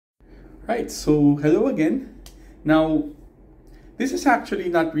Right, so hello again. Now, this is actually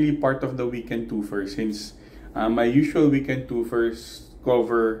not really part of the weekend twofer since my usual weekend twofers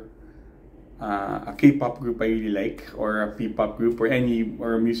cover a K-pop group I really like, or a P-pop group, or a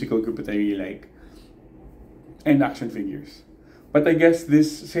musical group that I really like, and action figures. But I guess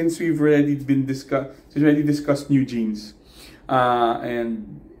this, since we've already discussed New Jeans,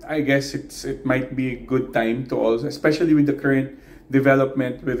 and I guess it might be a good time to also, especially with the current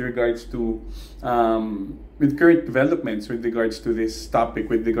development with regards to with current developments with regards to this topic,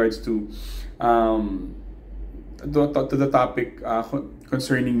 with regards um, to the topic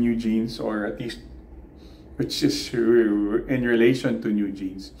concerning New Jeans, or at least which is in relation to New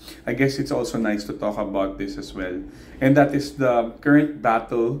Jeans. I guess it's also nice to talk about this as well. And that is the current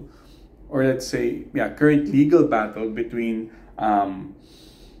battle, or let's say, yeah, current legal battle between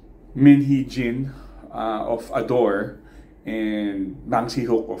Min Hee Jin of Adore and Bang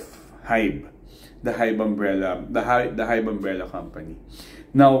Si-hook of Hybe, the Hybe umbrella company.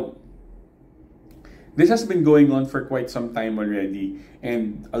 Now, this has been going on for quite some time already,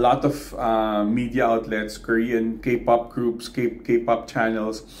 and a lot of media outlets, Korean K-pop groups, K-pop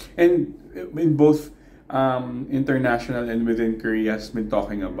channels, and in both international and within Korea has been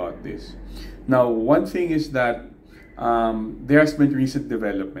talking about this. Now, one thing is that there has been recent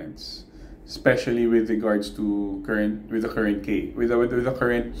developments, especially with regards to the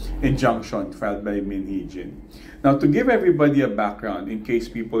current injunction filed by Min Hee Jin. Now, to give everybody a background, in case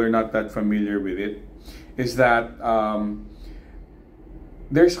people are not that familiar with it, is that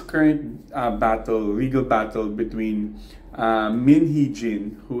there's a current legal battle between Min Hee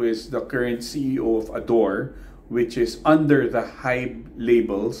Jin, who is the current CEO of Adore, which is under the Hybe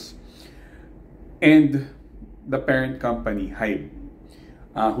labels, and the parent company, Hybe,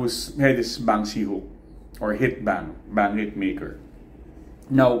 whose head is Bang Si-hook, or Bang Hitmaker.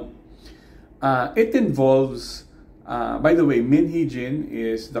 Now, it involves, by the way, Min Hee Jin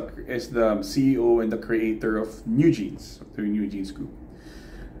is the CEO and the creator of New Jeans, the New Jeans group.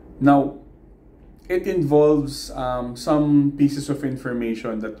 Now, it involves some pieces of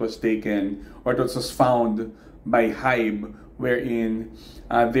information that was taken, or that was found by Hybe, wherein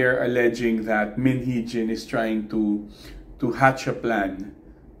they're alleging that Min Hee Jin is trying to hatch a plan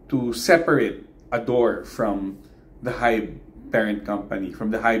to separate Adore from the Hybe parent company,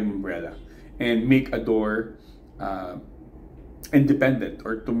 from the Hybe umbrella, and make Adore independent,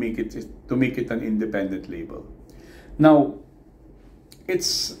 or to make it an independent label. Now,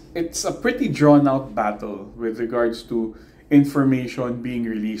 it's a pretty drawn out battle with regards to information being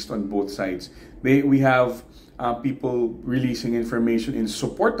released on both sides. We have people releasing information in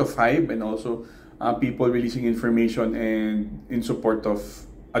support of Hybe, and also people releasing information and in support of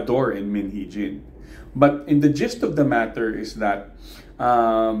Adore and Min Hee Jin. But in the gist of the matter is that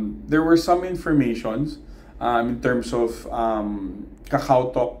there were some informations in terms of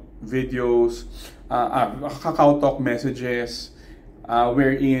Kakao Talk videos, Kakao Talk messages,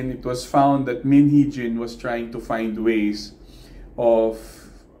 wherein it was found that Min Hee Jin was trying to find ways of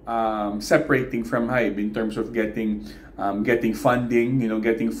separating from Hybe in terms of getting funding,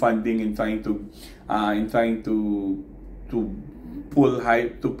 getting funding, and trying to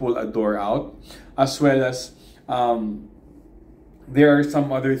pull Adore out, as well as there are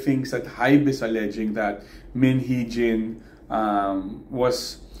some other things that Hybe is alleging, that Min Hee Jin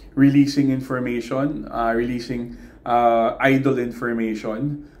was releasing information, idle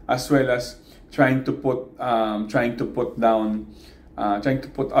information, as well as trying to put other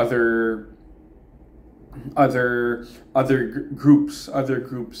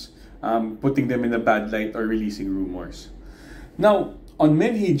groups, putting them in a bad light, or releasing rumors. Now, on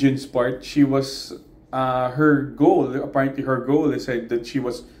Min Hee Jin's part, she was her goal is that she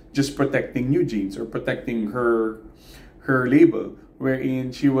was just protecting New Jeans, or protecting her label,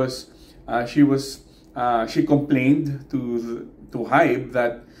 wherein she complained to Hybe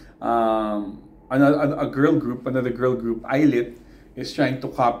that another girl group, Eyelit, is trying to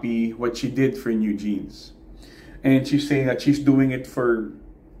copy what she did for New Jeans, and she's saying that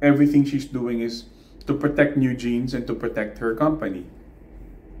everything she's doing is to protect New Jeans and to protect her company.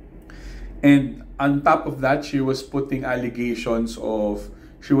 And on top of that, she was putting allegations of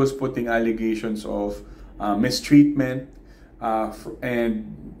mistreatment,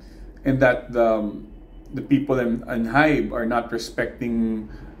 and that the people in Hybe are not respecting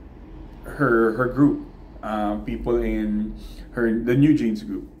her group, people in the New Jeans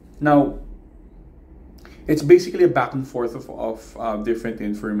group. Now, it's basically a back and forth of different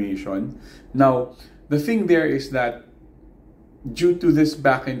information. Now, the thing there is that due to this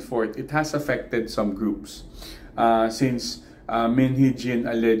back and forth, it has affected some groups, since Min Hee Jin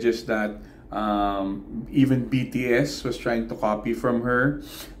alleges that even BTS was trying to copy from her.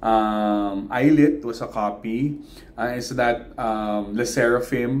 Eyelit was a copy. Is that Le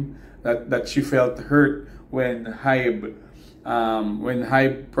Seraphim, that she felt hurt when Hybe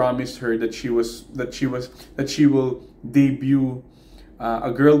promised her that she will debut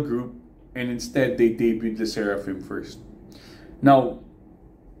a girl group, and instead they debuted Le Seraphim first. Now,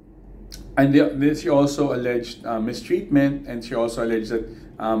 and she also alleged mistreatment, and she also alleged that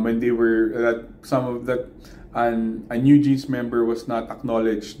when they were a New Jeans member was not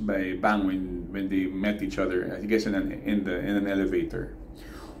acknowledged by Bang when they met each other, I guess in an elevator.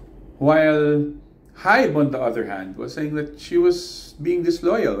 While Hybe, on the other hand, was saying that she was being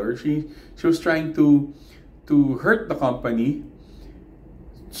disloyal, or she was trying to hurt the company,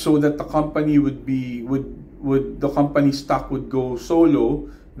 so that the company the company stock would go so low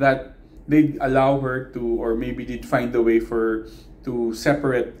that they'd allow her to, or maybe they'd find a way to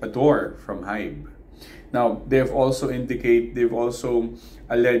separate Adore from Hybe. Now, they've also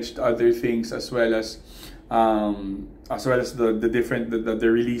alleged other things, as well as the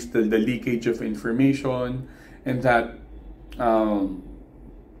release, the leakage of information, and that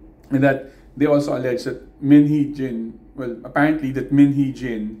they also allege that Min Hee Jin, apparently that Min Hee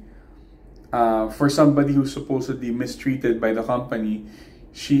Jin, for somebody who's supposedly mistreated by the company,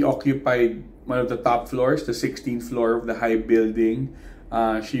 she occupied one of the top floors, the 16th floor of the Hybe building.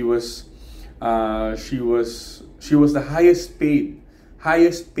 She was the highest paid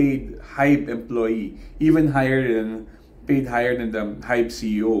Hybe employee, even paid higher than the Hybe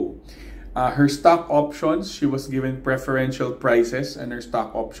CEO. Her stock options, she was given preferential prices and her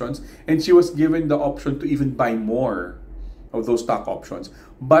stock options, and she was given the option to even buy more of those stock options.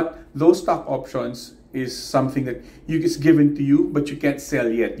 But those stock options is something that is given to you, but you can't sell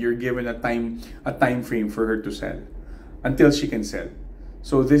yet. You're given a time frame for her to sell until she can sell.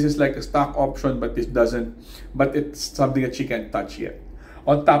 So this is like a stock option, but it's something that she can't touch yet.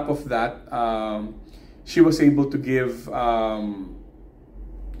 On top of that, she was also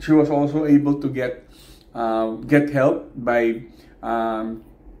able to get help by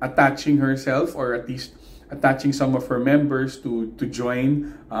attaching herself, or at least attaching some of her members to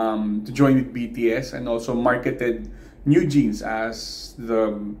join with BTS, and also marketed New Jeans as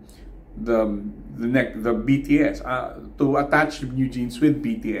the BTS, to attach New Jeans with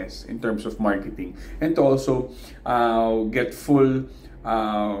BTS in terms of marketing, and to also get full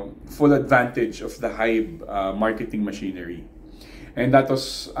advantage of the Hybe marketing machinery. And that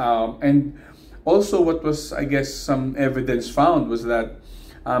was and also what was, I guess, some evidence found was that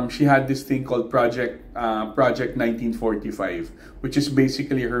she had this thing called Project 1945, which is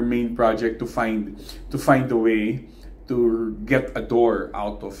basically her main project to find a way to get Adore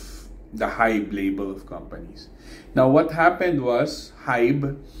out of the Hybe label of companies. Now, what happened was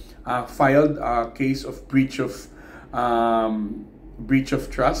Hybe filed a case of breach of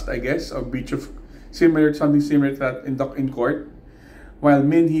trust, I guess, or something similar to that in court. While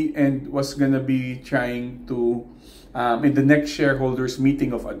Min Hee was gonna be trying to, in the next shareholders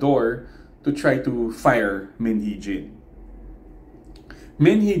meeting of Adore, to try to fire Min Hee Jin.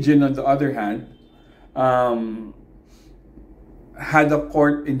 Min Hee Jin, on the other hand, had a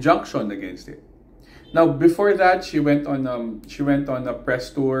court injunction against it. Now, before that, she went on a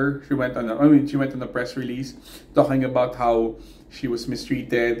press tour. She went on a press release talking about how she was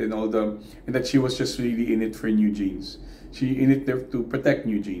mistreated and that she was just really in it for New Jeans. She in it to protect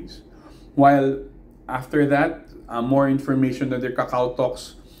New Jeans. While after that, more information that their Kakao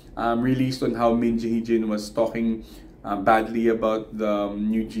Talks released on how Min Hee Jin was talking badly about the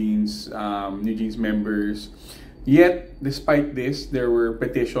New Jeans members. Yet, despite this, there were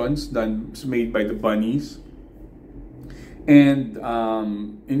petitions made by the bunnies and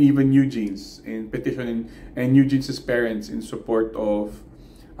even New Jeans, and New Jeans' parents in support of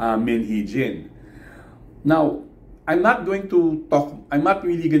Min Hee Jin. Now, I'm not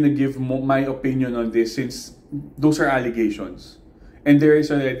really going to give my opinion on this, since those are allegations. And there is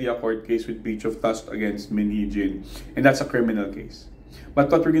already a court case with breach of trust against Min Hee Jin, and that's a criminal case. But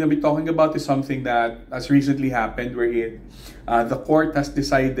what we're going to be talking about is something that has recently happened, wherein the court has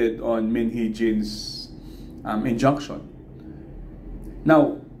decided on Min Hee Jin's injunction.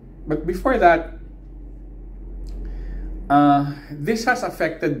 Now, but before that, this has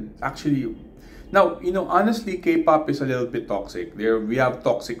affected actually. Now, honestly, K-pop is a little bit toxic. We have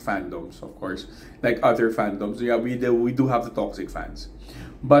toxic fandoms, of course, like other fandoms. Yeah, we do have the toxic fans.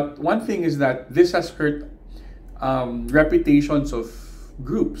 But one thing is that this has hurt reputations of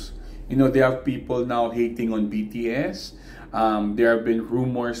groups. They have people now hating on BTS. There have been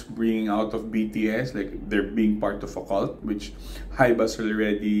rumors bringing out of BTS, like they're being part of a cult, which Hybe has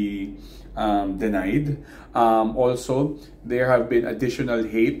already denied. Also, there have been additional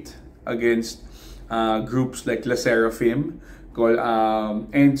hate against groups like La Seraphim,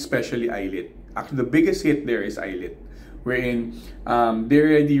 and especially Islet. Actually, the biggest hit there is Islet, wherein they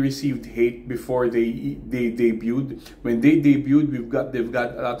already received hate before they debuted. When they debuted, they've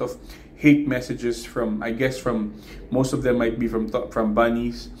got a lot of hate messages from, I guess, from most of them might be from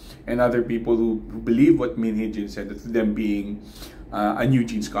bunnies and other people who believe what Min Hee Jin said, that them being a New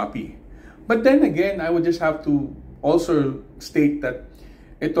Jeans copy. But then again, I would just have to also state that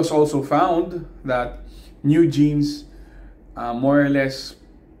it was also found that New Jeans more or less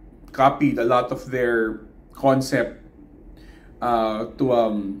copied a lot of their concept to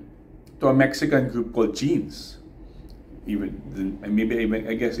a Mexican group called Jeans. I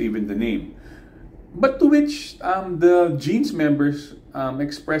guess even the name. But to which the Jeans members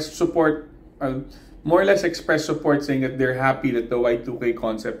expressed support, more or less expressed support, saying that they're happy that the Y2K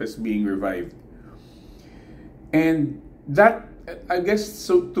concept is being revived. And that, I guess,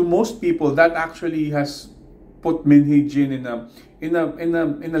 so to most people, that actually has put Min Hee Jin at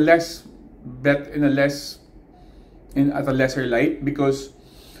a lesser light, because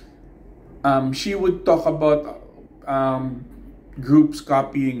she would talk about groups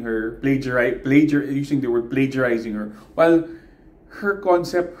copying her, using the word plagiarizing her, while her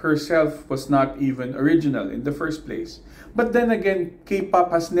concept herself was not even original in the first place. But then again,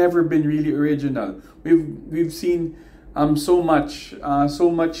 K-pop has never been really original. We've seen so much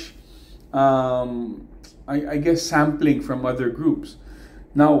I guess sampling from other groups.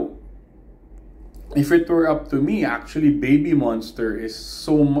 Now, if it were up to me, actually, Baby Monster is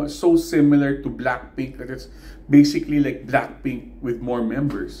so similar to Blackpink that it's basically like Blackpink with more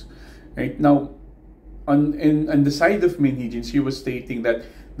members. Right now, on the side of Min Hee Jin, she was stating that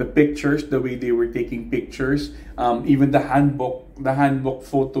the pictures, the way they were taking pictures, even the handbook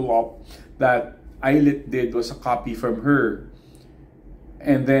photo op that Islet did was a copy from her,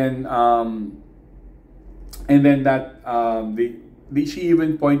 and then she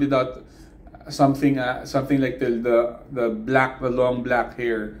even pointed out something like the long black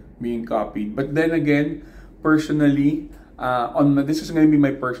hair being copied. But then again, personally, this is going to be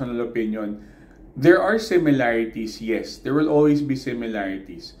my personal opinion. There are similarities, yes. There will always be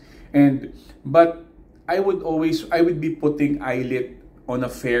similarities, but I would be putting Islet on a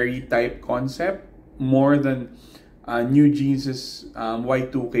fairy type concept more than New Jeans'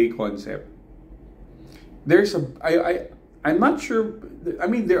 Y2K concept. I'm not sure. I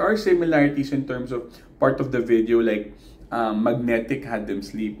mean, there are similarities in terms of part of the video, like Magnetic had them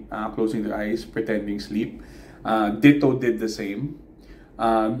sleep, closing their eyes, pretending sleep. Ditto did the same.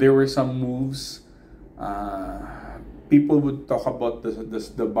 There were some moves. People would talk about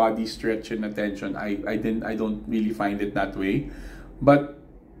the body stretch and attention. I don't really find it that way, but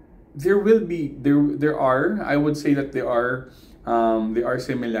I would say that there are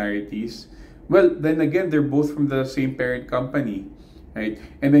similarities. Well, then again, they're both from the same parent company, right?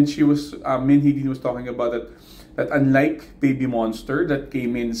 And then Min Hee Jin was talking about that unlike Baby Monster that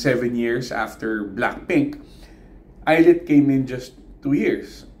came in 7 years after Blackpink, Islet came in just 2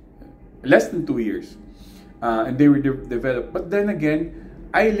 years, less than 2 years, and they were developed. But then again,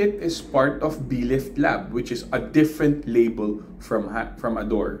 Islet is part of B-Lift Lab, which is a different label from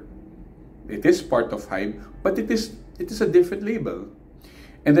Adore. It is part of Hybe, but it is a different label.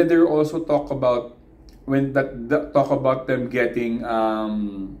 And then there also talk about them getting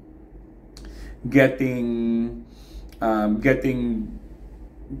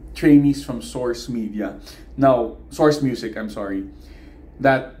trainees from Source Music. I'm sorry,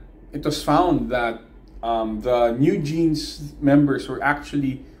 that it was found that the New Jeans members were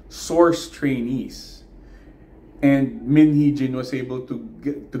actually Source trainees, and Min Hee Jin was able to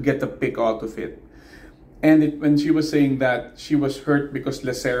get a pick out of it. And when she was saying that she was hurt because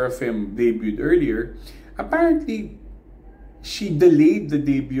La Seraphim debuted earlier, apparently she delayed the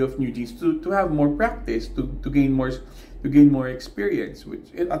debut of New Jeans to have more practice, to gain more experience.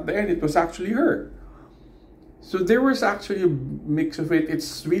 Which at the end it was actually her. So there was actually a mix of it.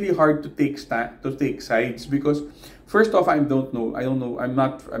 It's really hard to take sides, because first off, I don't know. I'm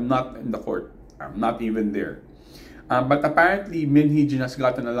not in the court. I'm not even there. But apparently Min Hee Jin has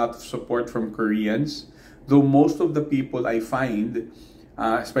gotten a lot of support from Koreans. Though most of the people I find,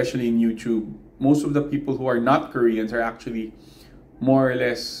 especially in YouTube, most of the people who are not Koreans are actually more or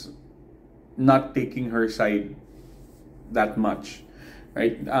less not taking her side that much,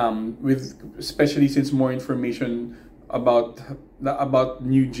 right? Especially since more information about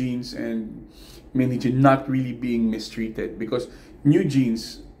New Jeans and Min Hee Jin not really being mistreated, because New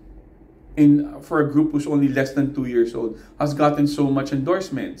Jeans, for a group who's only less than 2 years old, has gotten so much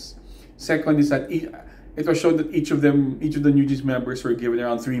endorsements. Second is that it was shown that each of the New Jeans members were given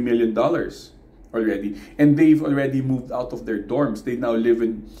around $3 million already, and they've already moved out of their dorms. They now live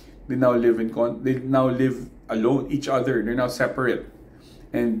alone, each other. They're now separate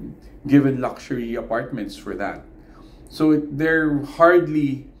and given luxury apartments for that. So they are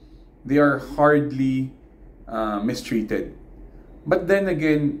hardly mistreated. But then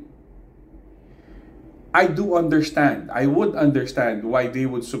again, I would understand why they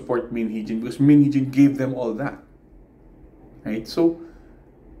would support Min Hee Jin, because Min Hee Jin gave them all that, right? So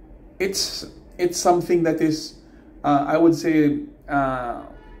it's something that is, I would say,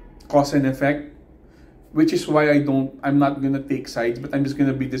 cause and effect, which is why I'm not gonna take sides, but I'm just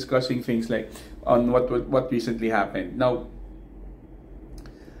gonna be discussing things like on what recently happened. Now,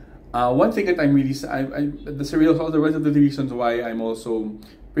 one thing that I'm really, one of the reasons why I'm also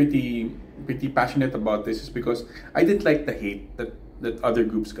pretty passionate about this is because I didn't like the hate that other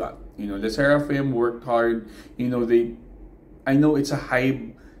groups got. You know, the Seraphim worked hard. You know, I know it's a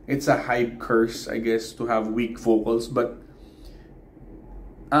Hybe curse, I guess, to have weak vocals, but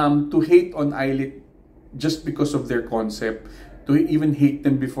to hate on Islet just because of their concept, to even hate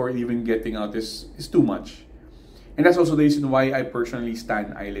them before even getting out is too much. And that's also the reason why I personally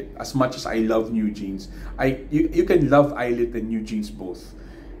stan Islet. As much as I love New Jeans, you can love Islet and New Jeans both.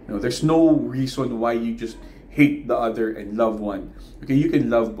 You know, there's no reason why you just hate the other and love one. Okay, you can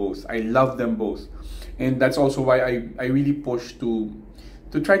love both. I love them both, and that's also why I really push to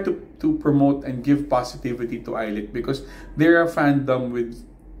try to promote and give positivity to Islet, because they're a fandom which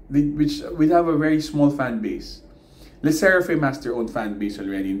have a very small fan base. Le Seraphim has their own fan base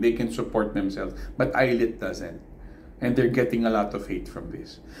already, and they can support themselves, but Islet doesn't. And they're getting a lot of hate from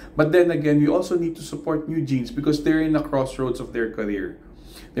this. But then again, we also need to support New Jeans, because they're in a crossroads of their career.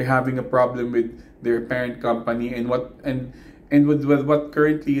 They're having a problem with their parent company, and with what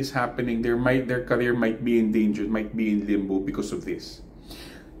currently is happening, their career might be in danger, might be in limbo because of this.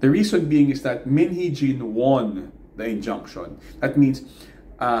 The reason being is that Min Hee Jin won the injunction. That means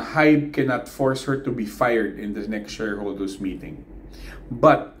Hybe cannot force her to be fired in the next shareholders meeting.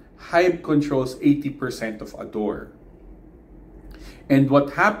 But Hybe controls 80% of Adore. And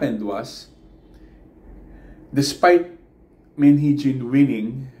what happened was, despite Min Hee Jin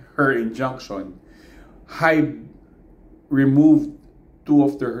winning her injunction, Hybe removed two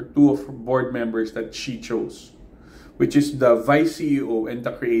of her board members that she chose, which is the vice CEO and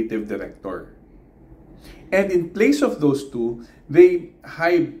the creative director. And in place of those two,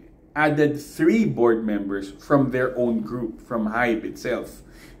 Hybe added 3 board members from their own group, from Hybe itself.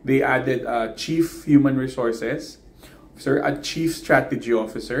 They added a chief human resources officer, a chief strategy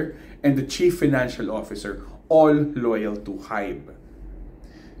officer, and the chief financial officer, all loyal to Hybe.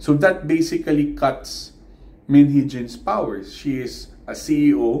 So that basically cuts Min Hee Jin's powers. She is a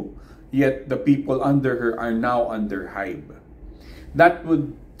CEO, yet the people under her are now under Hybe. That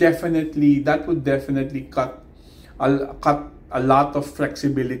would definitely cut a lot of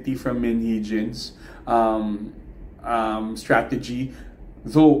flexibility from Min Hee Jin's strategy,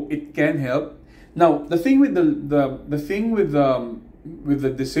 though it can help. Now, the thing with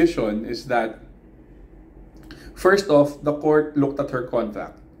the decision is that, first off, the court looked at her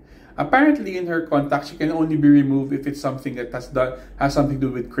contract. Apparently, in her contract, she can only be removed if it's something that has something to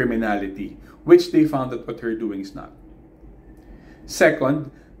do with criminality, which they found that what her doing is not.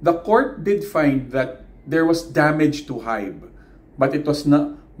 Second, the court did find that there was damage to Hybe, but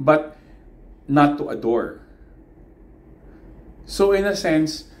not to Adore. So in a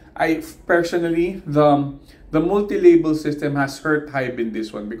sense, I personally, the multi-label system has hurt Hybe in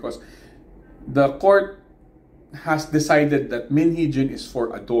this one, because the court has decided that Min Hee Jin is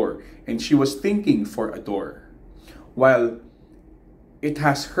for Adore, and she was thinking for Adore, while it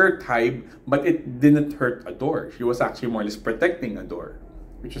has hurt Hybe, but it didn't hurt Adore. She was actually more or less protecting Adore,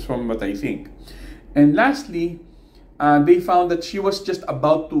 which is from what I think. And lastly, they found that she was just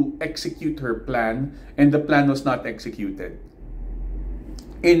about to execute her plan, and the plan was not executed.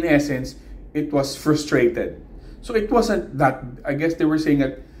 In essence, it was frustrated. So it wasn't that, I guess they were saying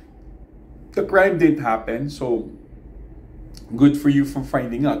that the crime didn't happen, so good for you for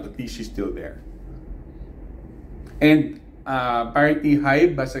finding out. At least she's still there. And apparently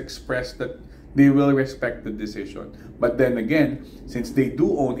Hybe has expressed that they will respect the decision. But then again, since they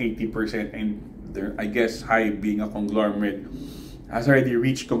do own 80%, and I guess Hybe, being a conglomerate, has already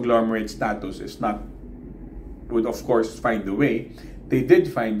reached conglomerate status, would of course find a way. They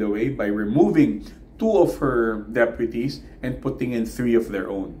did find a way by removing 2 of her deputies and putting in 3 of their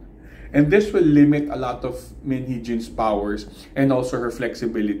own. And this will limit a lot of Min Hee Jin's powers and also her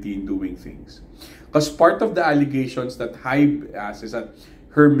flexibility in doing things. Because part of the allegations that Hybe has is that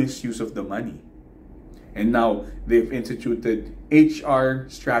her misuse of the money. And now they've instituted HR,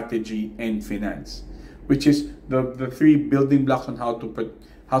 strategy, and finance, which is the 3 building blocks on how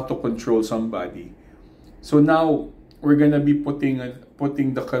to control somebody. So now we're gonna be putting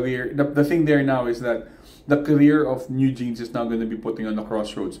the career. The thing there now is that the career of New Jeans is now going to be putting on the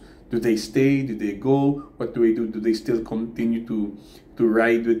crossroads. Do they stay? Do they go? What do they do? Do they still continue to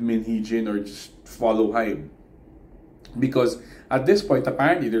ride with Min Hee Jin or just follow Hybe? Because at this point,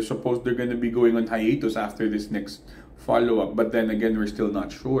 apparently, they're going to be going on hiatus after this next follow-up. But then again, we're still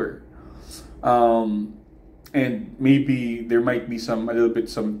not sure. And maybe there might be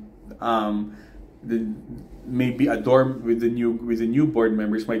maybe a dorm with the new board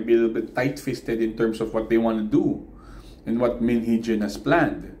members might be a little bit tight-fisted in terms of what they want to do and what Min Hee Jin has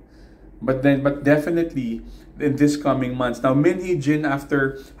planned. But definitely in this coming months. Now, Min Hee Jin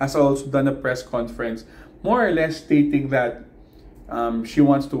has also done a press conference more or less stating that she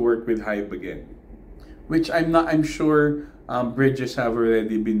wants to work with Hybe again, which I'm sure bridges have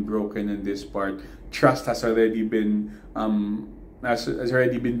already been broken in this part. Trust has already been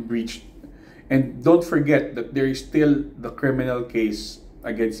breached. And don't forget that there is still the criminal case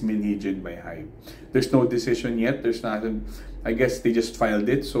against Min Hee Jin by Hybe. There's no decision yet. There's nothing. I guess they just filed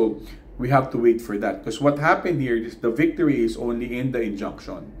it. So we have to wait for that. Because what happened here is the victory is only in the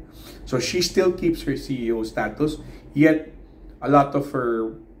injunction. So she still keeps her CEO status. Yet a lot of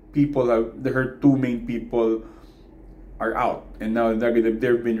her people, her 2 main people, are out. And now they've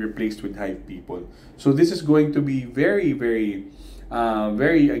been replaced with Hybe people. So this is going to be very, very...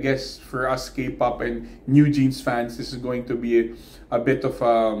 I guess for us K-pop and New Jeans fans, this is going to be a bit of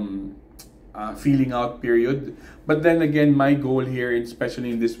feeling out period. But then again, my goal here,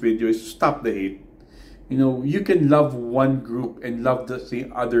 especially in this video, is to stop the hate. You know, you can love one group and love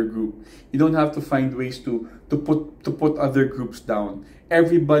the other group. You don't have to find ways to put other groups down.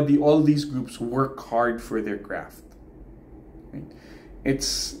 Everybody, all these groups work hard for their craft. Right?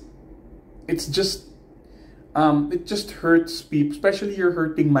 It's just it just hurts people, especially you're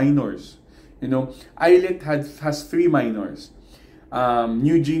hurting minors. You know, Islet has 3 minors.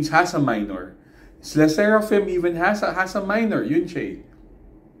 New Jeans has a minor. Le Seraphim even has a minor, Yunche.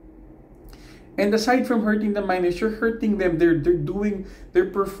 And aside from hurting the minors, you're hurting them. They're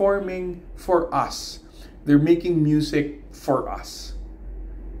performing for us. They're making music for us.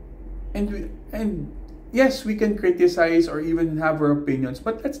 And yes, we can criticize or even have our opinions,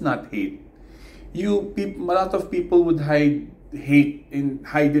 but let's not hate. A lot of people would hide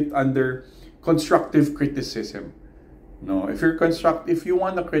it under constructive criticism. No, if you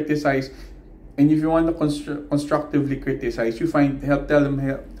want to criticize, and if you want to constructively criticize, tell them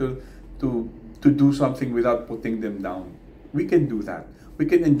to do something without putting them down. We can do that. We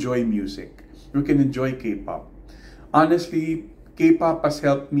can enjoy music. We can enjoy K-pop. Honestly, K-pop has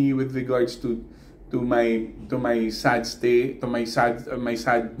helped me with regards to my sad state, to my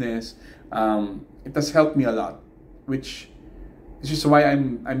sadness. It has helped me a lot, which is why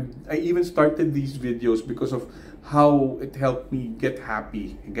I even started these videos, because of how it helped me get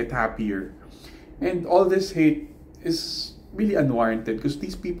happier. And all this hate is really unwarranted, because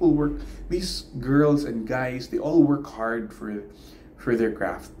these girls and guys, they all work hard for their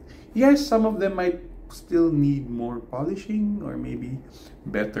craft. Yes, some of them might still need more polishing or maybe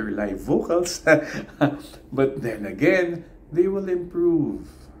better live vocals, but then again, they will improve.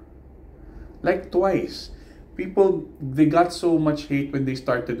 Like Twice, they got so much hate when they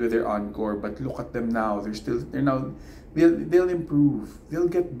started with their encore, but look at them now. They'll improve. They'll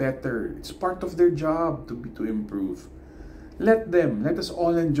get better. It's part of their job to improve. Let us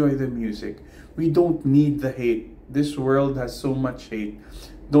all enjoy the music. We don't need the hate. This world has so much hate.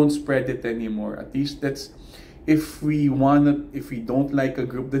 Don't spread it anymore. At least if we don't like a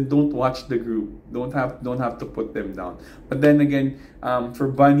group, then don't watch the group. Don't have to put them down. But then again, for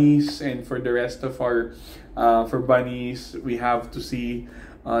bunnies and for the rest of for bunnies, we have to see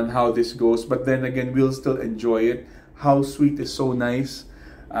on how this goes. But then again, we'll still enjoy it. How Sweet is so nice.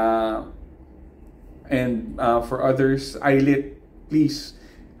 And for others, Islet, please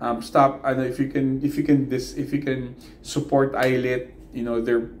stop. If you can support Islet, you know,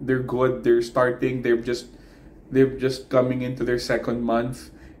 they're good. They're starting. They're just coming into their 2nd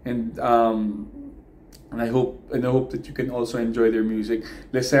month, and I hope that you can also enjoy their music.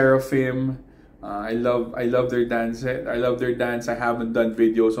 Le Seraphim, I love their dance. I haven't done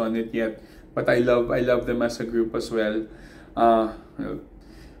videos on it yet, but I love them as a group as well.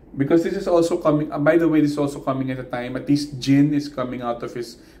 because this is also coming, by the way, this is also coming at a time, at least Jin is coming out of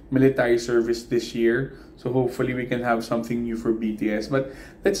his military service this year. So hopefully we can have something new for BTS. But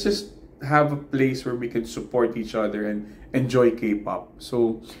let's just have a place where we can support each other and enjoy K-pop.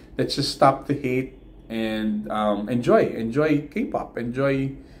 So let's just stop the hate and enjoy K-pop,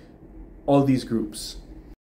 enjoy all these groups.